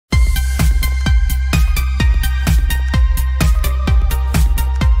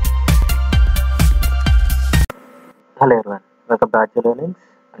Hello everyone, welcome to RPA LEARNERS,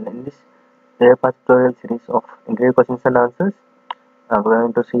 and in this UiPath tutorial series of interview questions and answers, we're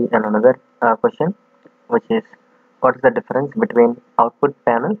going to see another question, which is what is the difference between output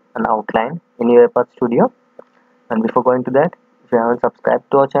panel and outline in UiPath Studio. And before going to that, if you haven't subscribed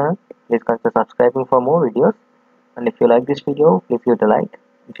to our channel, please consider subscribing for more videos. And if you like this video, please give it a like.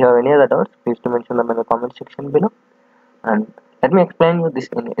 If you have any other doubts, please do mention them in the comment section below. And let me explain you this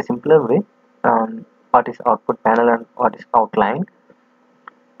in a simpler way. What is output panel and what is outline.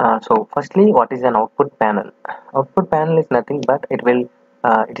 So firstly, what is an output panel? Output panel is nothing but it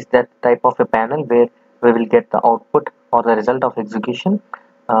is that type of a panel where we will get the output or the result of execution.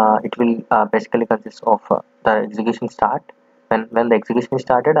 It will basically consist of the execution start, when the execution is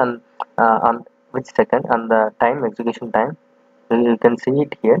started, and on which second and the time, execution time. You can see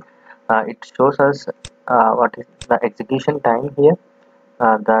it here. It shows us what is the execution time here,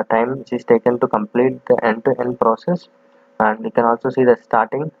 the time which is taken to complete the end-to-end process, and you can also see the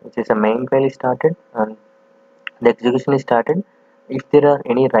starting, which is a main file is started and the execution is started. If there are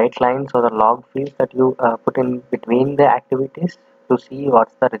any write lines or the log fields that you put in between the activities to see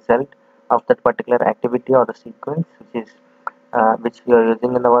what's the result of that particular activity or the sequence which you are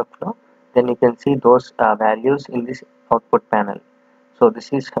using in the workflow, then you can see those values in this output panel. So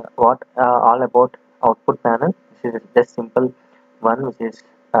this is what all about output panel. This is just simple one, which is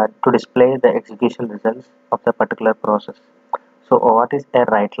to display the execution results of the particular process. So what is a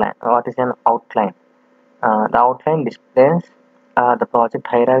write line? What is an outline? The outline displays the project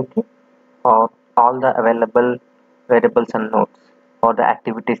hierarchy or all the available variables and nodes or the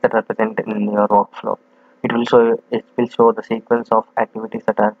activities that are present in your workflow. It will show the sequence of activities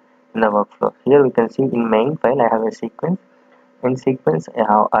that are in the workflow. Here we can see in main file I have a sequence. In sequence I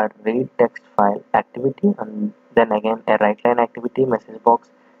have a read text file activity, and then again a write line activity, message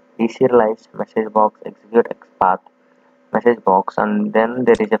box, deserialize, message box, execute XPath, message box, and then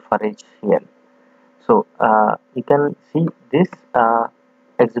there is a for each here. So you can see this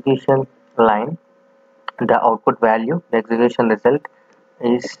execution line, the output value, the execution result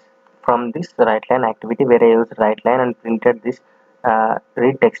is from this write line activity, where I used write line and printed this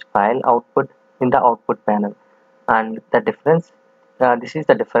read text file output in the output panel. And the difference, this is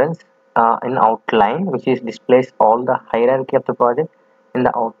the difference in outline, which is displays all the hierarchy of the project. In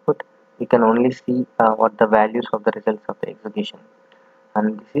the output, you can only see what the values of the results of the execution.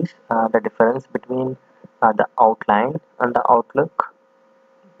 And this is the difference between the outline and the outlook.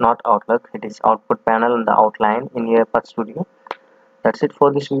 Not outlook, it is output panel and the outline in UiPath Studio. That's it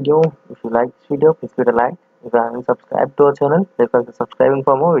for this video. If you like this video, please give it a like. If you haven't subscribed to our channel, please consider subscribing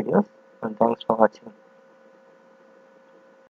for more videos. And thanks for watching.